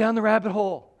 don't go down the rabbit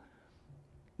hole.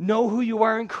 Know who you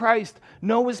are in Christ.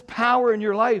 Know His power in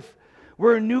your life.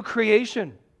 We're a new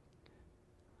creation.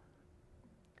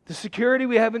 The security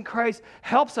we have in Christ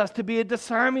helps us to be a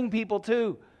disarming people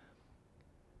too.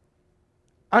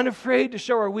 Unafraid to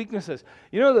show our weaknesses.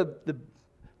 You know,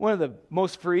 one of the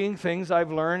most freeing things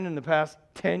I've learned in the past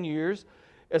 10 years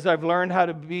is I've learned how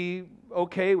to be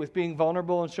okay with being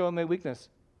vulnerable and showing my weakness.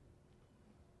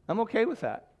 I'm okay with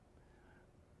that.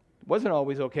 Wasn't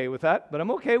always okay with that, but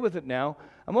I'm okay with it now.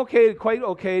 I'm quite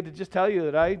okay to just tell you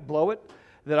that I blow it,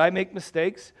 that I make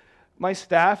mistakes. My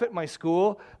staff at my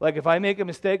school, like if I make a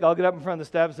mistake, I'll get up in front of the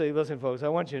staff and say, listen, folks, I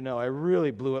want you to know I really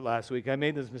blew it last week. I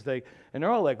made this mistake. And they're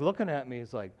all like looking at me.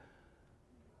 It's like,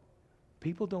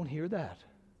 people don't hear that.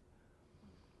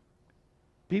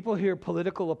 People hear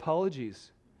political apologies,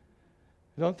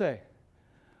 don't they?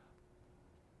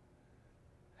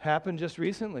 Happened just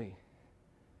recently.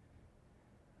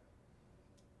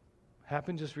 I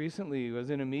was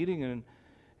in a meeting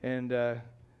and I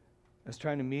was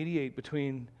trying to mediate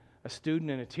between a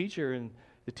student and a teacher, and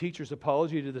the teacher's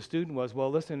apology to the student was,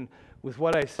 well, listen, with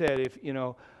what I said,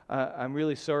 I'm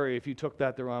really sorry if you took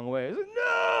that the wrong way. I said,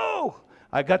 no!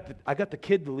 I got the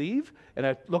kid to leave, and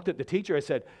I looked at the teacher, I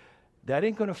said, that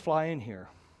ain't going to fly in here.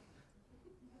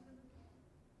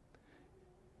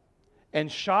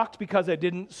 And shocked because I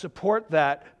didn't support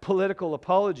that political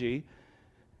apology,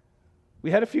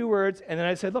 we had a few words, and then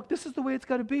I said, look, this is the way it's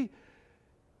got to be.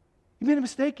 You made a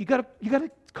mistake. You got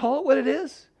to call it what it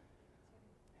is.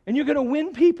 And you're going to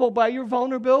win people by your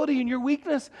vulnerability and your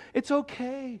weakness. It's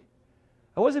okay.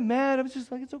 I wasn't mad. I was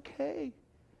just like, it's okay.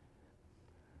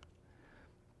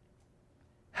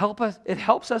 It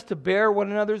helps us to bear one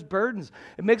another's burdens.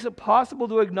 It makes it possible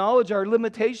to acknowledge our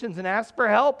limitations and ask for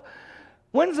help.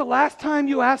 When's the last time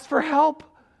you asked for help?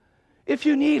 If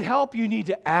you need help, you need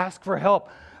to ask for help.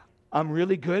 I'm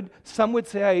really good. Some would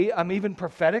say I'm even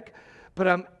prophetic,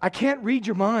 but I can't read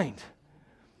your mind.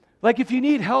 Like if you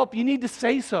need help, you need to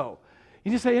say so.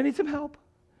 You just say, I need some help.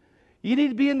 You need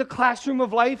to be in the classroom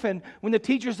of life, and when the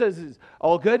teacher says, is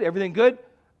all good, everything good,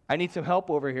 I need some help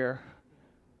over here.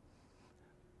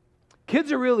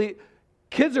 Kids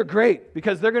are great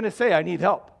because they're going to say, I need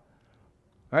help.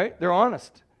 Right? They're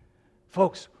honest.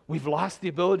 Folks, we've lost the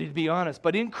ability to be honest,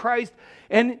 but in Christ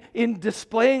and in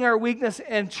displaying our weakness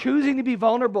and choosing to be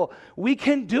vulnerable, we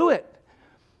can do it.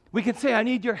 We can say, I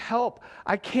need your help.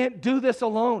 I can't do this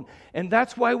alone. And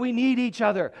that's why we need each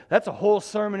other. That's a whole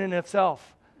sermon in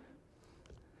itself.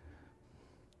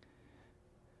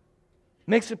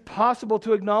 Makes it possible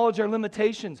to acknowledge our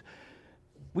limitations.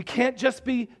 We can't just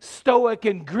be stoic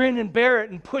and grin and bear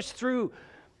it and push through.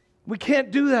 We can't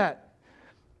do that.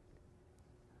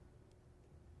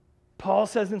 Paul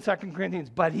says in 2 Corinthians,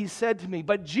 but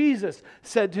Jesus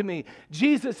said to me.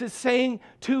 Jesus is saying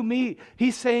to me,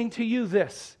 he's saying to you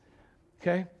this.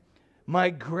 Okay?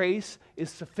 My grace is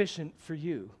sufficient for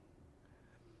you.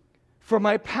 For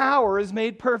my power is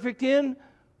made perfect in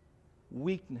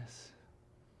weakness.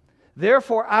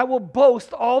 Therefore, I will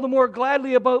boast all the more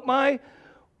gladly about my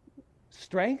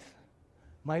strength,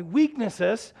 my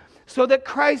weaknesses, so that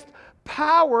Christ's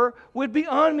power would be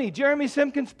on me. Jeremy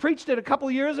Simpkins preached it a couple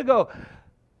years ago.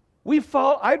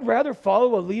 I'd rather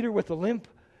follow a leader with a limp,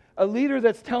 a leader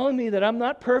that's telling me that I'm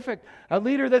not perfect, a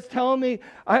leader that's telling me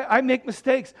I make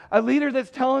mistakes, a leader that's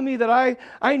telling me that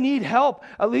I need help,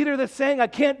 a leader that's saying I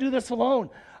can't do this alone.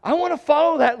 I want to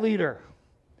follow that leader.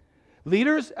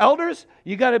 Leaders, elders,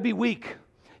 you got to be weak.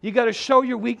 You got to show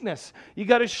your weakness. You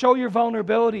got to show your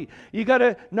vulnerability. You got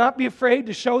to not be afraid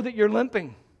to show that you're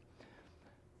limping.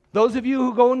 Those of you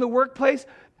who go in the workplace,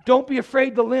 don't be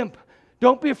afraid to limp.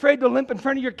 Don't be afraid to limp in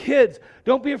front of your kids.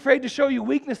 Don't be afraid to show your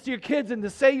weakness to your kids and to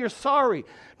say you're sorry.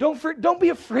 Don't be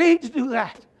afraid to do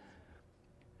that.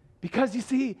 Because you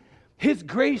see, His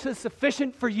grace is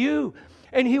sufficient for you,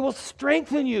 and He will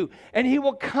strengthen you, and He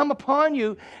will come upon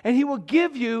you, and He will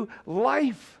give you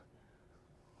life.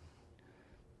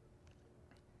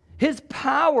 His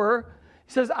power,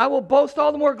 He says, I will boast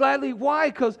all the more gladly. Why?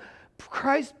 Because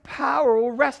Christ's power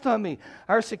will rest on me.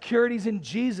 Our security is in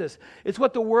Jesus. It's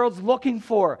what the world's looking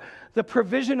for. The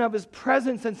provision of His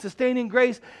presence and sustaining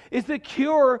grace is the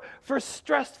cure for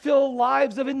stress-filled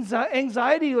lives of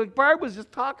anxiety, like Barb was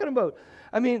just talking about.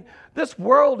 I mean, this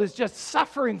world is just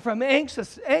suffering from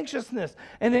anxiousness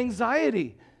and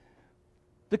anxiety.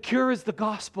 The cure is the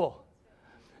gospel.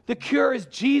 The cure is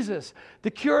Jesus.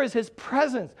 The cure is His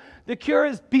presence. The cure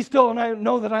is, be still and I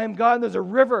know that I am God. And there's a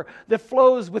river that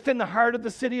flows within the heart of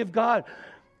the city of God.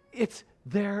 It's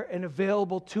there and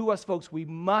available to us, folks. We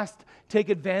must take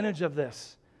advantage of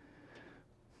this.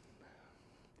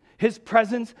 His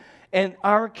presence and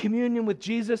our communion with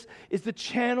Jesus is the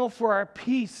channel for our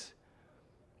peace.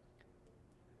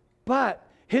 But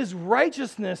His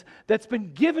righteousness that's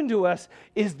been given to us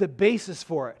is the basis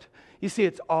for it. You see,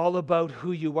 it's all about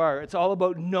who you are. It's all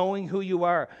about knowing who you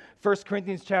are. 1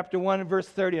 Corinthians chapter 1 and verse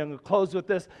 30. I'm going to close with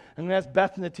this. I'm going to ask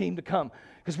Beth and the team to come,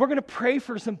 because we're going to pray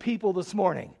for some people this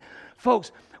morning.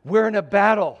 Folks, we're in a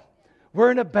battle. We're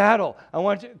in a battle.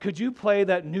 Could you play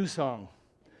that new song?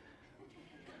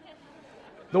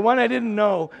 The one I didn't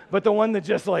know, but the one that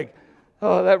just like,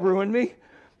 oh, that ruined me.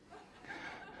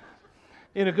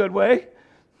 In a good way.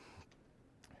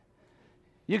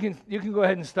 You can go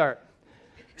ahead and start.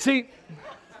 See,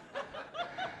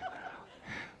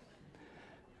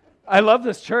 I love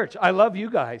this church. I love you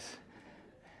guys.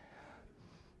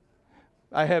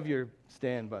 I have your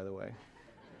stand, by the way.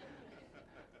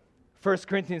 1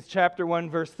 Corinthians chapter 1,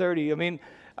 verse 30. I mean,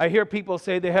 I hear people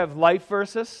say they have life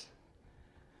verses.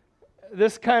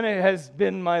 This kind of has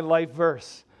been my life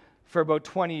verse for about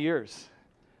 20 years.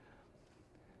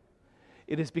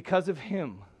 It is because of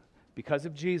Him, because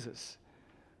of Jesus,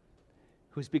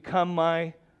 who's become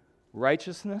my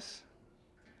righteousness,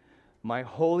 my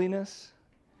holiness,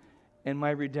 and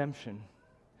my redemption.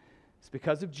 It's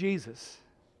because of Jesus.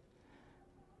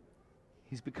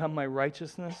 He's become my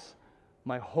righteousness,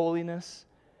 my holiness,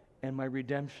 and my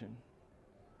redemption.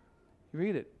 You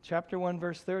read it, chapter 1,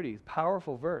 verse 30,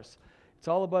 powerful verse. It's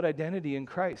all about identity in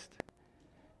Christ.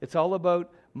 It's all about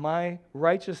my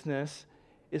righteousness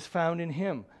is found in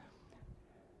Him.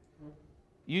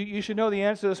 You should know the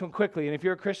answer to this one quickly. And if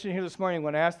you're a Christian here this morning,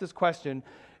 when I ask this question,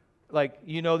 like,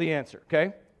 you know the answer,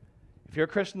 okay? If you're a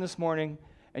Christian this morning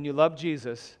and you love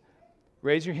Jesus,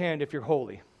 raise your hand if you're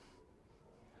holy.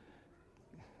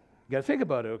 You got to think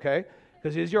about it, okay?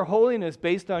 Because is your holiness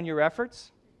based on your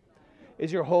efforts?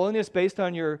 Is your holiness based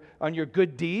on your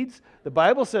good deeds? The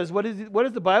Bible says, what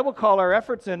does the Bible call our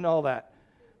efforts and all that?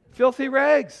 Filthy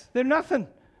rags. They're nothing,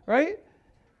 right?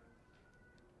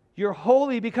 You're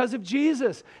holy because of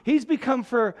Jesus. He's become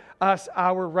for us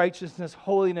our righteousness,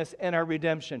 holiness, and our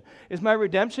redemption. Is my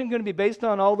redemption going to be based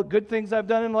on all the good things I've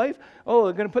done in life? Oh,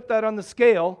 they're going to put that on the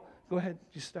scale. Go ahead,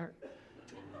 you start.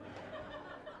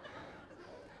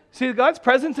 See, God's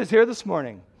presence is here this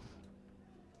morning.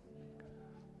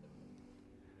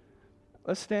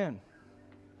 Let's stand.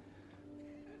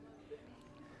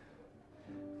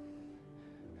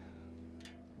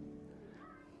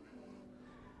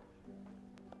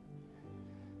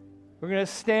 We're going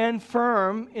to stand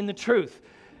firm in the truth.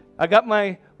 I got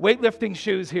my weightlifting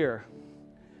shoes here.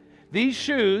 These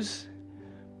shoes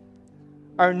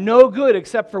are no good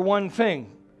except for one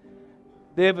thing.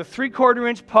 They have a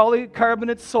 3/4-inch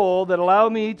polycarbonate sole that allow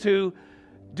me to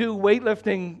do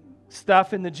weightlifting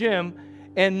stuff in the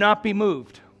gym and not be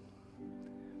moved.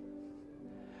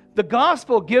 The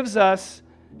gospel gives us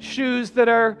shoes that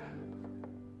are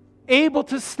able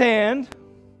to stand,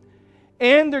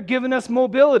 and they're giving us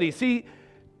mobility. See,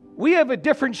 we have a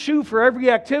different shoe for every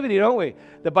activity, don't we?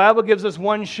 The Bible gives us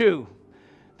one shoe.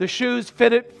 The shoes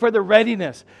fit it for the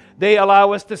readiness. They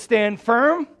allow us to stand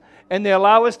firm, and they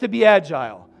allow us to be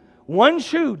agile. One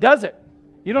shoe does it.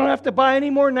 You don't have to buy any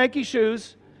more Nike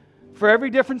shoes for every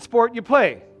different sport you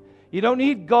play. You don't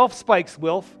need golf spikes,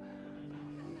 Wilf.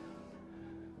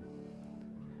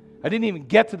 I didn't even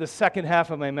get to the second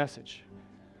half of my message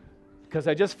because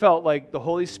I just felt like the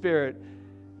Holy Spirit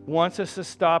wants us to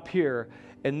stop here.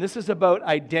 And this is about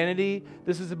identity.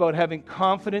 This is about having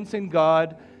confidence in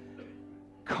God,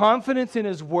 confidence in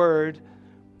His Word,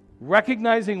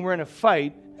 recognizing we're in a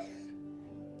fight.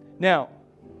 Now,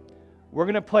 we're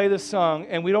going to play this song,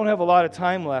 and we don't have a lot of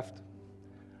time left.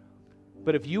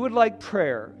 But if you would like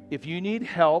prayer, if you need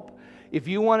help, if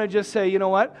you want to just say, you know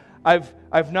what,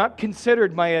 I've not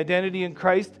considered my identity in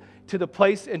Christ to the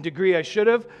place and degree I should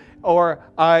have, or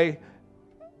I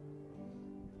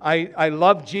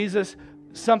love Jesus,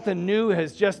 something new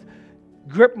has just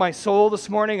gripped my soul this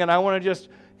morning, and I want to just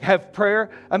have prayer.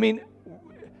 I mean,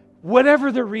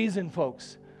 whatever the reason,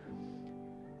 folks,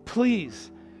 please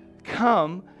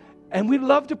come, and we'd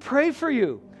love to pray for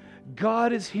you.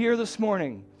 God is here this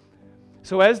morning.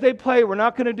 So as they play, we're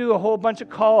not going to do a whole bunch of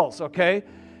calls, okay?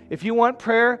 If you want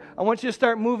prayer, I want you to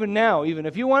start moving now, even.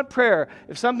 If you want prayer,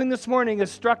 if something this morning has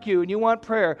struck you and you want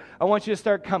prayer, I want you to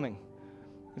start coming,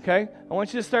 okay? I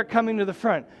want you to start coming to the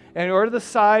front or to the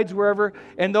sides, wherever.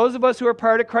 And those of us who are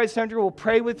part of Christ Central will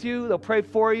pray with you. They'll pray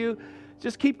for you.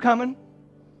 Just keep coming.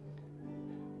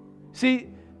 See,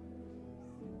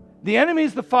 the enemy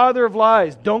is the father of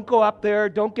lies. Don't go up there.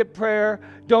 Don't get prayer.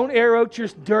 Don't air out your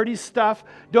dirty stuff.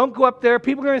 Don't go up there.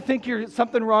 People are going to think there's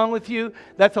something wrong with you.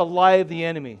 That's a lie of the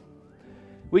enemy.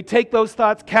 We take those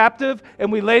thoughts captive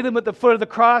and we lay them at the foot of the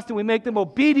cross and we make them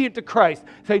obedient to Christ.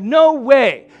 Say, no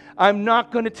way. I'm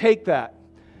not going to take that.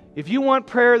 If you want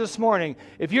prayer this morning,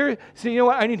 if you're saying, you know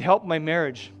what, I need help in my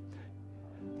marriage,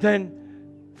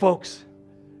 then, folks,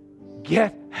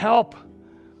 get help.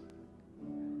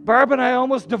 Barb and I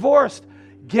almost divorced.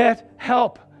 Get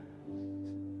help.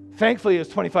 Thankfully, it was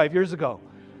 25 years ago.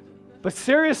 But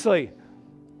seriously,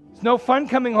 it's no fun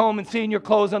coming home and seeing your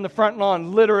clothes on the front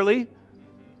lawn, literally.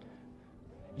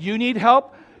 You need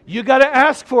help, you got to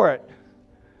ask for it.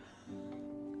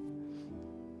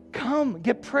 Come,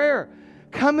 get prayer.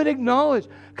 Come and acknowledge.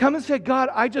 Come and say, God,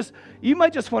 you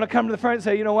might just want to come to the front and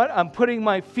say, you know what, I'm putting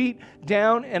my feet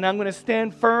down and I'm going to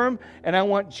stand firm and I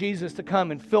want Jesus to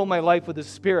come and fill my life with His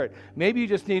Spirit. Maybe you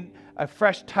just need a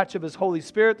fresh touch of His Holy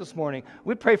Spirit this morning.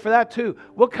 We pray for that too.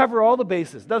 We'll cover all the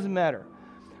bases. Doesn't matter.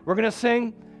 We're going to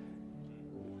sing.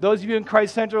 Those of you in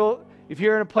Christ Central, if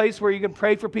you're in a place where you can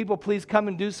pray for people, please come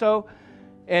and do so.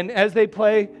 And as they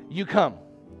play, you come.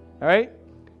 All right?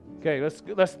 Okay, let's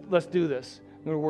do this.